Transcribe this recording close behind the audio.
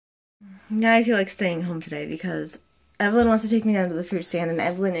Now I feel like staying home today because Evelyn wants to take me down to the fruit stand, and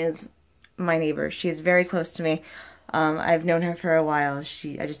Evelyn is my neighbor. She's very close to me. I've known her for a while. I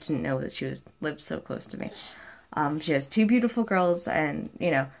just didn't know that she lived so close to me. She has two beautiful girls, and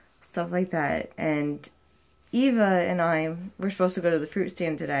stuff like that. And Eva and I were supposed to go to the fruit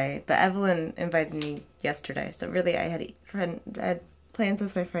stand today, but Evelyn invited me yesterday. So really, I had plans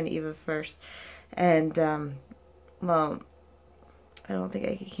with my friend Eva first, and well, I don't think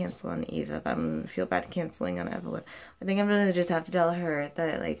I could cancel on Eva, but I'm gonna feel bad canceling on Evelyn. I think I'm gonna just have to tell her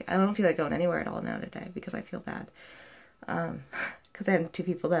that I don't feel like going anywhere at all now today because I feel bad. Because I have two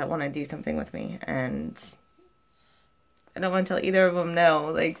people that want to do something with me, and I don't want to tell either of them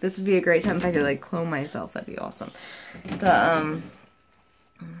no. This would be a great time if I could clone myself. That'd be awesome. But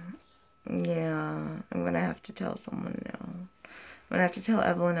yeah, I'm gonna have to tell someone no. I'm gonna have to tell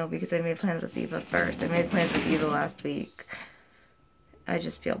Evelyn no because I made plans with Eva first. I made plans with Eva last week. I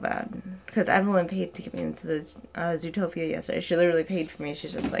just feel bad because Evelyn paid to get me into the Zootopia yesterday. She literally paid for me.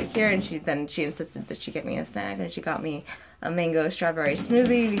 She's just here, and she insisted that she get me a snack, and she got me a mango strawberry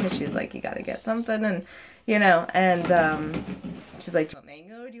smoothie because she's like, you gotta get something, and she's like, do you want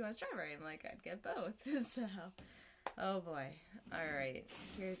mango or do you want strawberry? I'm like, I'd get both. So, oh boy. All right,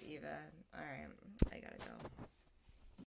 here's Eva. All right, I gotta go.